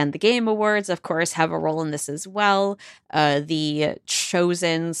Fest and the Game Awards, of course, have a role in this as well. The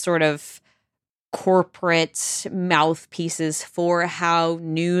chosen sort of corporate mouthpieces for how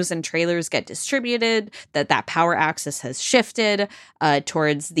news and trailers get distributed, that power axis has shifted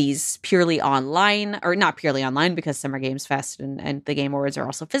towards these purely online, or not purely online because Summer Games Fest and the Game Awards are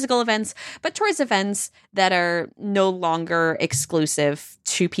also physical events, but towards events that are no longer exclusive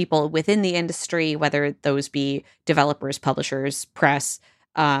to people within the industry, whether those be developers, publishers, press,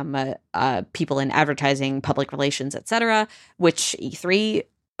 people in advertising, public relations, etc., which E3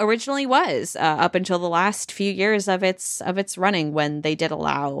 originally was up until the last few years of its running, when they did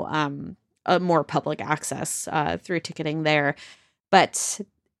allow a more public access through ticketing there. But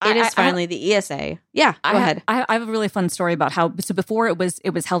it is finally the ESA. Yeah, go ahead. I have a really fun story about how, so before it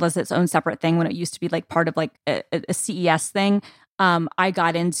was held as its own separate thing, when it used to be like part of like a CES thing. I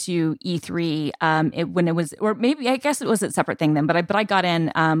got into E3 when it was, or maybe I guess it was a separate thing then, but I got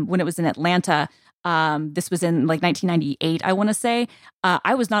in when it was in Atlanta. This was in like 1998, I want to say.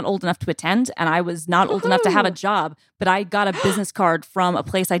 I was not old enough to attend, and I was not old enough to have a job, but I got a business card from a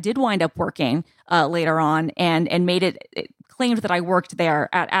place I did wind up working later on, and it claimed that I worked there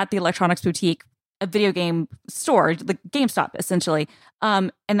at the electronics boutique, a video game store, the GameStop, essentially.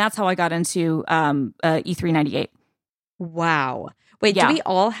 And that's how I got into E3 98. Wow. Wait, do we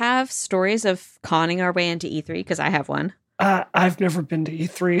all have stories of conning our way into E3? Because I have one. I've never been to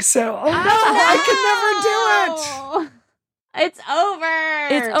E3, so I could never do it. It's over.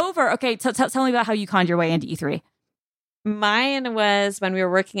 It's over. Okay, tell me about how you conned your way into E3. Mine was when we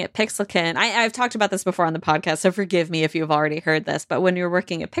were working at Pixelkin. I've talked about this before on the podcast, so forgive me if you've already heard this. But when we were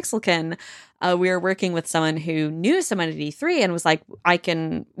working at Pixelkin, we were working with someone who knew someone at E3 and was like, I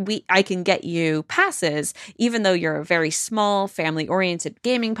can get you passes, even though you're a very small, family-oriented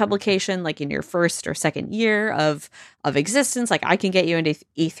gaming publication, like in your first or second year of existence. Like, I can get you into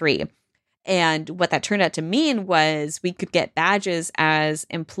E3. And what that turned out to mean was we could get badges as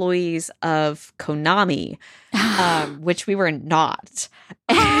employees of Konami, which we were not.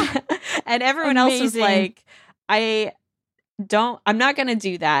 And everyone else was like, I'm not going to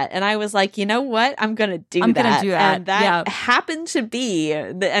do that. And I was like, you know what? I'm going to do that. And that happened to be,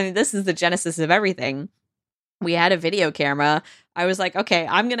 this is the genesis of everything. We had a video camera. I was like, okay,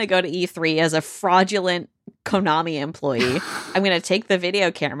 I'm going to go to E3 as a fraudulent Konami employee. I'm going to take the video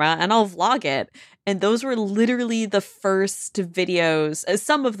camera and I'll vlog it. And those were literally the first videos,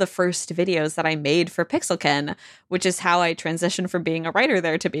 some of the first videos that I made for Pixelkin, which is how I transitioned from being a writer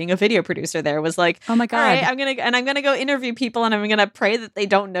there to being a video producer there. Was like, oh my God. All right, I'm going to go interview people and I'm going to pray that they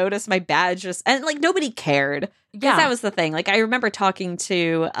don't notice my badge. And like, nobody cared. Because that was the thing. Like, I remember talking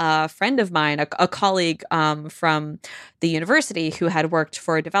to a friend of mine, a colleague from the university who had worked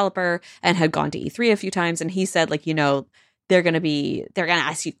for a developer and had gone to E3 a few times. And he said, like, you know, they're going to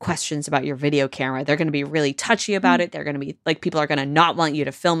ask you questions about your video camera. They're going to be really touchy about it. They're going to be like, people are going to not want you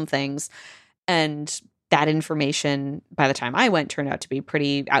to film things. And that information, by the time I went, turned out to be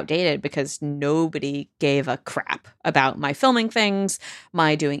pretty outdated because nobody gave a crap about my filming things,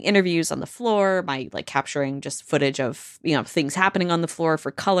 my doing interviews on the floor, my like capturing just footage of, you know, things happening on the floor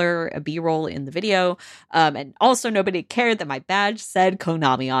for color, a B-roll in the video. And also nobody cared that my badge said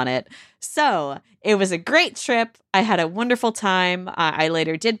Konami on it. So it was a great trip. I had a wonderful time. I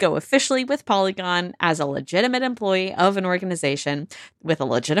later did go officially with Polygon as a legitimate employee of an organization with a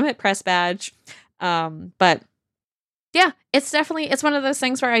legitimate press badge. But yeah, it's one of those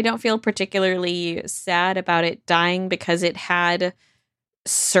things where I don't feel particularly sad about it dying because it had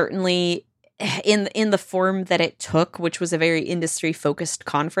certainly in the form that it took, which was a very industry focused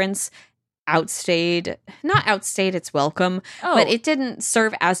conference, not outstayed its welcome, but it didn't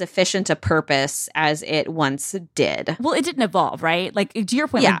serve as efficient a purpose as it once did. Well, it didn't evolve, right? Like, to your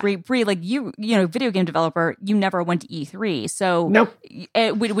point, like Brie, like you know, video game developer, you never went to E3, so nope.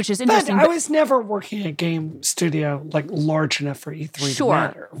 Which is interesting. But I was never working at a game studio like large enough for E3 to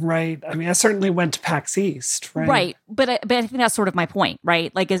matter, right? I mean, I certainly went to PAX East, right? Right, but I think that's sort of my point,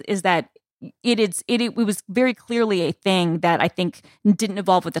 right? Like, is that it was very clearly a thing that I think didn't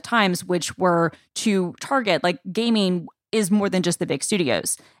evolve with the times, which were to target, like, gaming is more than just the big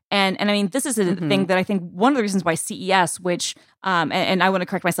studios. And I mean, this is a thing that I think one of the reasons why CES, which, and I want to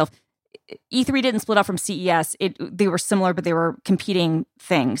correct myself, E3 didn't split off from CES. They were similar, but they were competing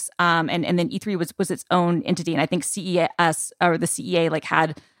things. And then E3 was its own entity. And I think CES or the CEA like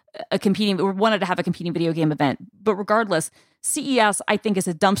had a competing, or wanted to have a competing video game event. But regardless, CES, I think, is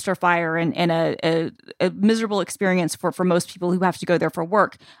a dumpster fire and a miserable experience for most people who have to go there for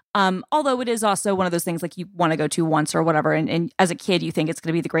work. Although it is also one of those things like you want to go to once or whatever. And as a kid, you think it's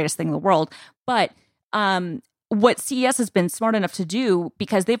going to be the greatest thing in the world. But what CES has been smart enough to do,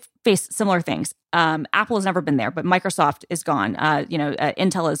 because they've faced similar things. Apple has never been there, but Microsoft is gone.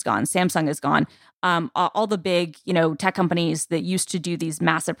 Intel is gone. Samsung is gone. All the big, tech companies that used to do these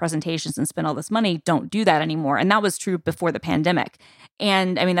massive presentations and spend all this money don't do that anymore. And that was true before the pandemic.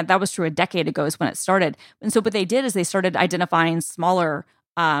 And I mean, that was true a decade ago is when it started. And so what they did is they started identifying smaller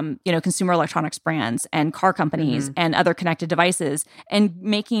consumer electronics brands and car companies and other connected devices and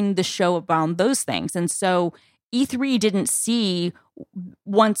making the show around those things. And so E3 didn't see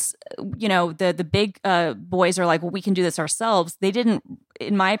once, the big boys are like, well, we can do this ourselves. They didn't,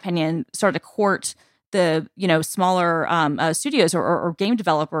 in my opinion, start to court the, smaller studios or game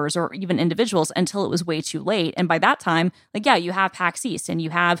developers or even individuals until it was way too late. And by that time, you have PAX East and you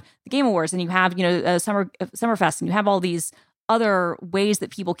have the Game Awards and you have, Summerfest and you have all these other ways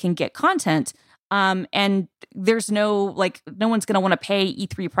that people can get content. And there's no one's going to want to pay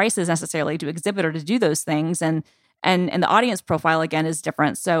E3 prices necessarily to exhibit or to do those things. And the audience profile again is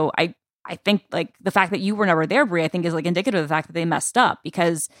different. So I think the fact that you were never there, Brie, I think is indicative of the fact that they messed up,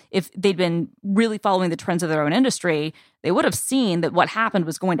 because if they'd been really following the trends of their own industry, they would have seen that what happened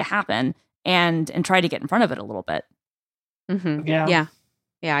was going to happen and try to get in front of it a little bit. Mm-hmm.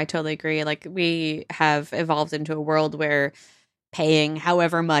 Yeah, I totally agree. We have evolved into a world where paying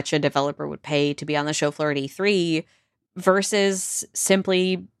however much a developer would pay to be on the show floor at E3 versus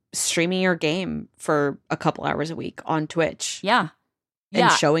simply streaming your game for a couple hours a week on Twitch. Yeah.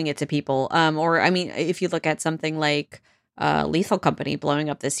 And showing it to people. Or, I mean, if you look at something like Lethal Company blowing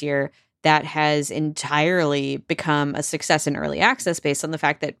up this year, that has entirely become a success in early access based on the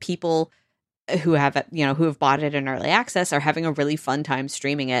fact that people who have bought it in early access are having a really fun time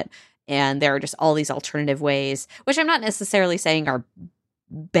streaming it. And there are just all these alternative ways, which I'm not necessarily saying are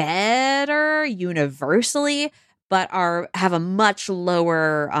better universally, but have a much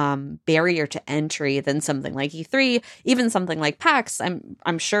lower barrier to entry than something like E3. Even something like PAX,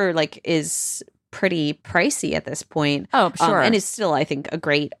 I'm sure is pretty pricey at this point. Oh, sure. And is still, I think, a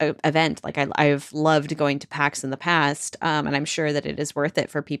great event. I've loved going to PAX in the past, and I'm sure that it is worth it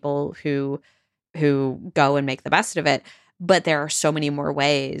for people who go and make the best of it. But there are so many more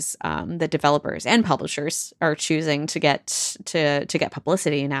ways that developers and publishers are choosing to get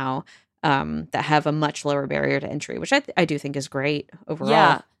publicity now that have a much lower barrier to entry, which I do think is great overall.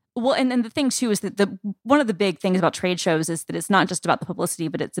 Yeah. Well, and the thing too is that one of the big things about trade shows is that it's not just about the publicity,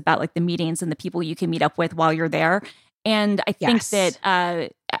 but it's about the meetings and the people you can meet up with while you're there. And I think that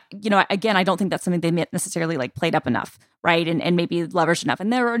again, I don't think that's something they necessarily played up enough, right? And maybe leveraged enough.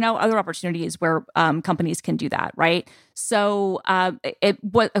 And there are now other opportunities where companies can do that, right? So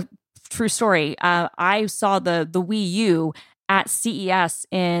what a true story. I saw the Wii U at CES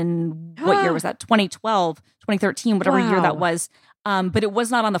in what year was that? 2012, 2013, whatever year that was. But it was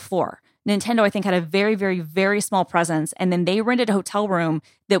not on the floor. Nintendo, I think, had a very, very, very small presence. And then they rented a hotel room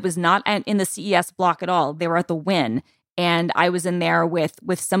that was not in the CES block at all. They were at the Wynn. And I was in there with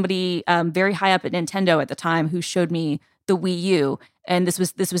somebody very high up at Nintendo at the time who showed me the Wii U. And this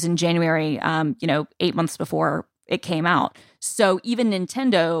was in January, 8 months before it came out. So even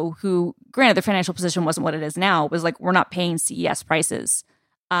Nintendo, who, granted, their financial position wasn't what it is now, was we're not paying CES prices.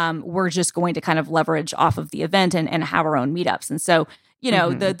 We're just going to kind of leverage off of the event and have our own meetups. And so,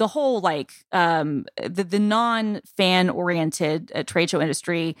 the whole the non-fan oriented trade show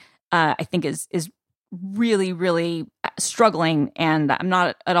industry, I think is really, really struggling. And I'm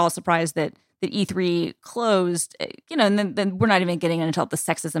not at all surprised that E3 closed, and then we're not even getting into all the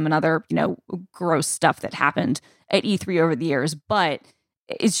sexism and other, gross stuff that happened at E3 over the years. But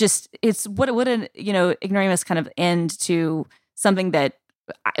it's what an, ignoramus kind of end to something that,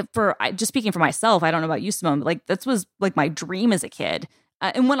 just speaking for myself, I don't know about you, Simone, but that was my dream as a kid.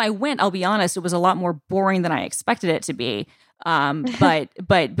 And when I went, I'll be honest, it was a lot more boring than I expected it to be. But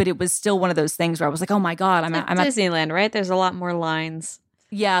it was still one of those things where I was like, oh my God, I'm at Disneyland, right? There's a lot more lines.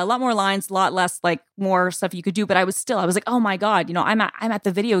 Yeah, a lot more lines, a lot less more stuff you could do. But I was like, oh my God, I'm at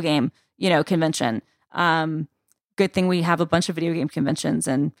the video game, convention. Good thing we have a bunch of video game conventions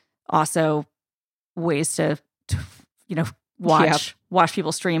and also ways to watch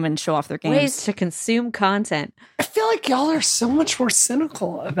people stream and show off their games. Ways to consume content. I feel like y'all are so much more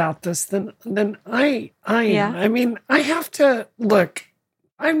cynical about this than I am. I mean, I have to look.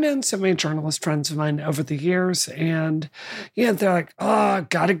 I've known so many journalist friends of mine over the years, and they're like, "Oh,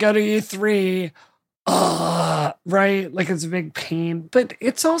 gotta go to E3." Right? Like it's a big pain. But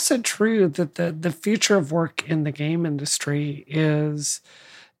it's also true that the future of work in the game industry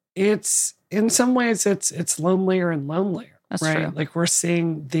it's in some ways it's lonelier and lonelier. That's right? true. Like we're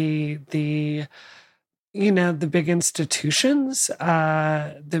seeing the big institutions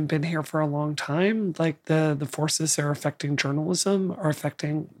that have been here for a long time, like the forces that are affecting journalism are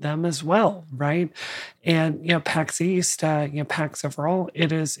affecting them as well, right? And, PAX East, PAX overall,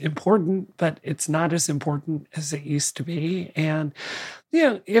 it is important, but it's not as important as it used to be. And,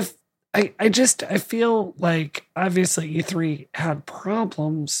 if I feel like obviously E3 had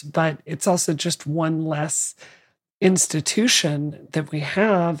problems, but it's also just one less institution that we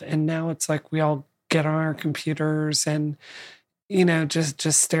have. And now it's like we all get on our computers and, just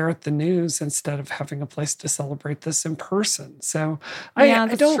stare at the news instead of having a place to celebrate this in person. So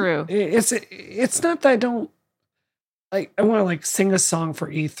that's I don't, true. It's not that I don't, I want to sing a song for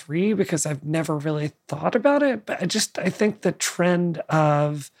E3 because I've never really thought about it, but I think the trend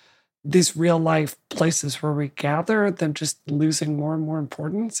of these real life places where we gather, them just losing more and more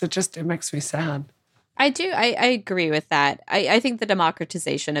importance, it makes me sad. I do. I agree with that. I think the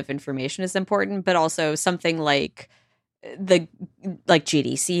democratization of information is important, but also something like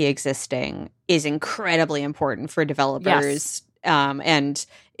GDC existing is incredibly important for developers. Yes.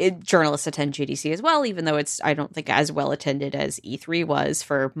 Journalists attend GDC as well, even though I don't think as well attended as E3 was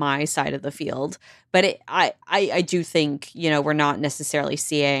for my side of the field. But I do think, we're not necessarily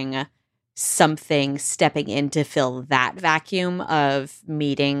seeing something stepping in to fill that vacuum of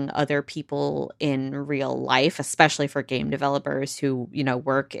meeting other people in real life, especially for game developers who,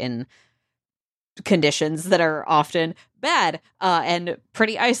 work in conditions that are often bad and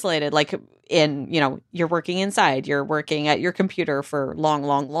pretty isolated. Like you're working inside, you're working at your computer for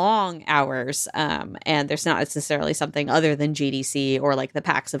long hours. And there's not necessarily something other than GDC or like the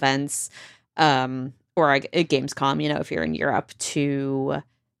PAX events or a Gamescom, if you're in Europe to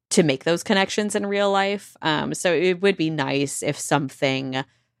make those connections in real life. So it would be nice if something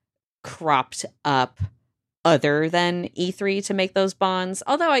cropped up other than E3 to make those bonds.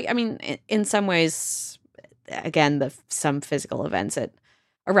 Although, I mean, in some ways, again, some physical events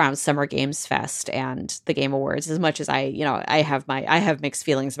around Summer Games Fest and the Game Awards, as much as I have mixed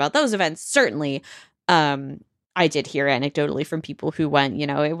feelings about those events, certainly, I did hear anecdotally from people who went,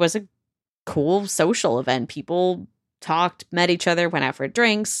 it was a cool social event. People talked, met each other, went out for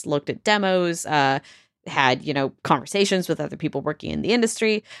drinks, looked at demos, had, conversations with other people working in the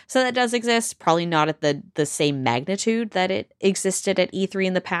industry. So that does exist, probably not at the same magnitude that it existed at E3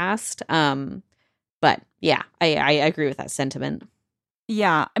 in the past. But yeah, I agree with that sentiment.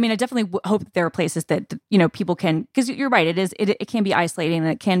 Yeah. I mean, I definitely hope that there are places that, people can, because you're right, it can be isolating and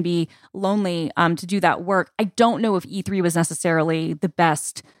it can be lonely to do that work. I don't know if E3 was necessarily the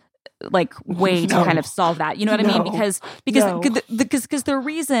best way to kind of solve that. You know what I mean? Because the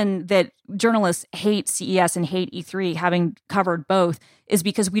reason that journalists hate CES and hate E3, having covered both, is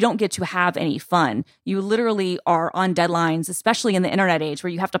because we don't get to have any fun. You literally are on deadlines, especially in the internet age,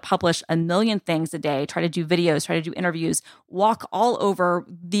 where you have to publish a million things a day, try to do videos, try to do interviews, walk all over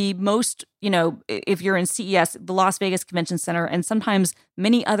the most, if you're in CES, the Las Vegas Convention Center, and sometimes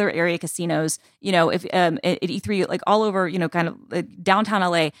many other area casinos, if at E3, all over, kind of downtown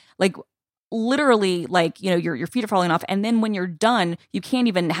LA, literally, your feet are falling off. And then when you're done, you can't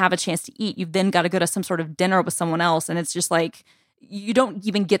even have a chance to eat. You've then got to go to some sort of dinner with someone else. And it's just you don't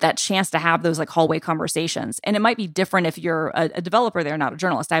even get that chance to have those hallway conversations. And it might be different if you're a developer there, not a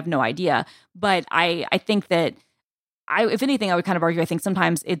journalist. I have no idea. But I think that if anything, I would kind of argue, I think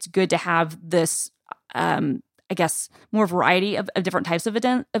sometimes it's good to have this, I guess, more variety of different types of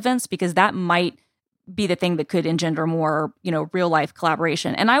events, because that might be the thing that could engender more, real life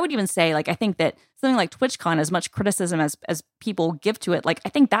collaboration. And I would even say, I think that something like TwitchCon, as much criticism as people give to it, I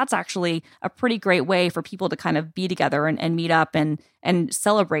think that's actually a pretty great way for people to kind of be together and meet up and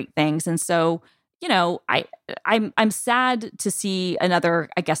celebrate things. And so, I'm sad to see another,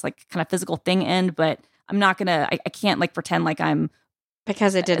 I guess, kind of physical thing end, but I'm not gonna, I can't pretend like I'm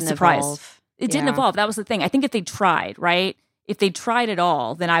because it didn't surprised. Evolve. It didn't evolve. That was the thing. I think if they tried, right? If they tried at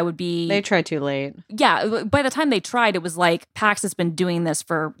all, then I would be... They tried too late. Yeah. By the time they tried, it was PAX has been doing this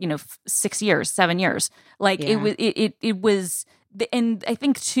for, 6 years, 7 years. It was... And I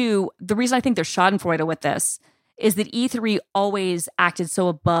think, too, the reason I think they're schadenfreude with this is that E3 always acted so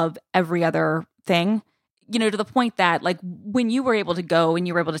above every other thing. to the point that like when you were able to go and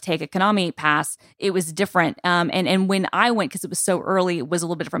you were able to take a Konami pass, it was different. And when I went, because it was so early, it was a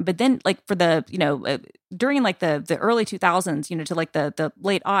little bit different. But then like for the, during like the early 2000s, to like the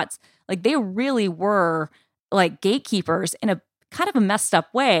late aughts, like they really were like gatekeepers in a kind of a messed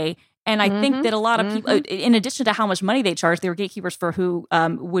up way. And I think that a lot of people, in addition to how much money they charged, they were gatekeepers for who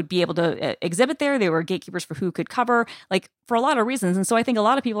would be able to exhibit there. They were gatekeepers for who could cover, like for a lot of reasons. And so I think a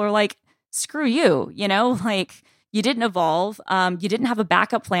lot of people are like, screw you, like you didn't evolve. You didn't have a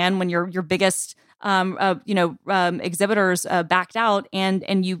backup plan when your biggest, exhibitors backed out,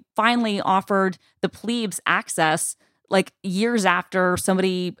 and you finally offered the plebes access like years after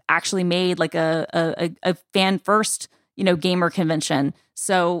somebody actually made like a fan first, gamer convention.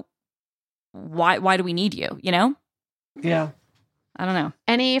 So why do we need you? Yeah. I don't know.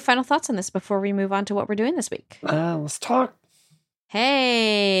 Any final thoughts on this before we move on to what we're doing this week? Let's talk.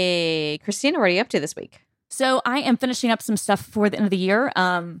 Hey, Christina, what are you up to this week? So I am finishing up some stuff for the end of the year.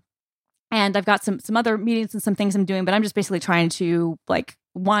 And I've got some other meetings and some things I'm doing, but I'm just basically trying to like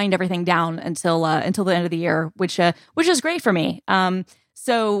wind everything down until the end of the year, which is great for me.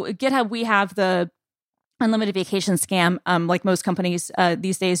 So GitHub, we have the unlimited vacation scam, like most companies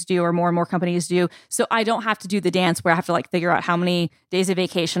these days do, or more and more companies do. So I don't have to do the dance where I have to like figure out how many days of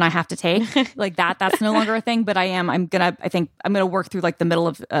vacation I have to take. Like that's no longer a thing. But I'm gonna work through like the middle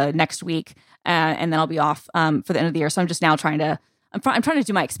of next week, and then I'll be off for the end of the year. So I'm just now trying to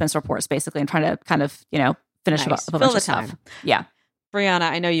do my expense reports basically, and trying to kind of finish up a bunch of stuff. Yeah,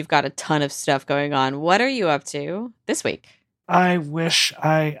 Brianna, I know you've got a ton of stuff going on. What are you up to this week? I wish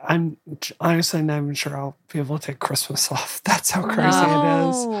I'm honestly not even sure I'll be able to take Christmas off. That's how crazy it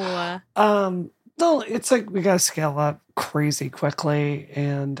is. No, it's like we got to scale up crazy quickly,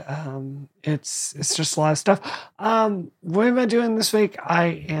 and it's just a lot of stuff. What am I doing this week?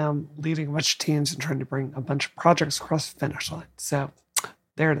 I am leading a bunch of teams and trying to bring a bunch of projects across the finish line. So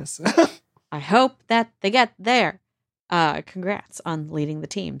there it is. I hope that they get there. Congrats on leading the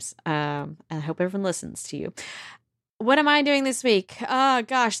teams. And I hope everyone listens to you. What am I doing this week? Oh,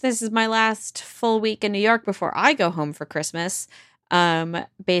 gosh, this is my last full week in New York before I go home for Christmas.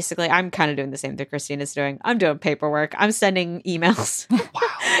 Basically, I'm kind of doing the same thing Christina's doing. I'm doing paperwork. I'm sending emails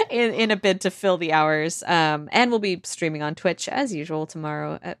in a bid to fill the hours. And we'll be streaming on Twitch as usual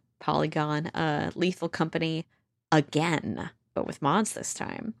tomorrow at Polygon, Lethal Company again, but with mods this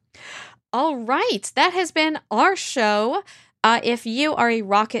time. All right, that has been our show. If you are a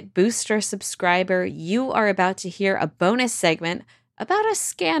Rocket Booster subscriber, you are about to hear a bonus segment about a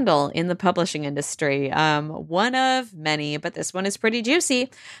scandal in the publishing industry. One of many, but this one is pretty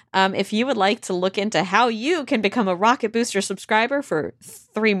juicy. If you would like to look into how you can become a Rocket Booster subscriber for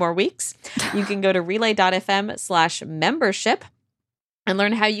 3 more weeks, you can go to relay.fm/membership and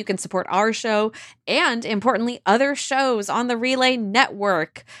learn how you can support our show and, importantly, other shows on the Relay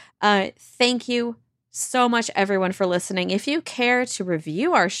Network. Thank you so much, everyone, for listening. If you care to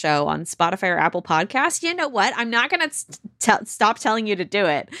review our show on Spotify or Apple Podcasts, you know what? I'm not going to stop telling you to do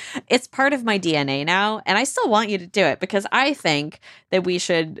it. It's part of my DNA now, and I still want you to do it because I think that we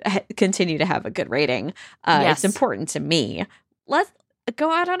should continue to have a good rating. Yes. It's important to me. Let's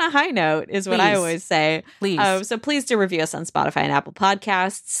go out on a high note is what I always say. Please. So please do review us on Spotify and Apple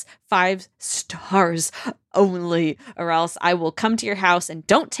Podcasts. 5 stars only, or else I will come to your house, and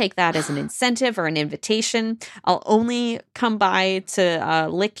don't take that as an incentive or an invitation. I'll only come by to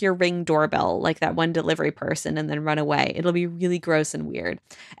lick your Ring doorbell like that one delivery person and then run away. It'll be really gross and weird.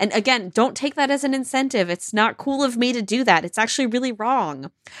 And again, don't take that as an incentive. It's not cool of me to do that. It's actually really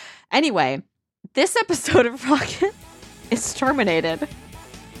wrong. Anyway, this episode of Rocket is terminated.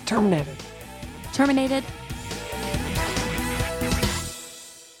 Terminated. Terminated.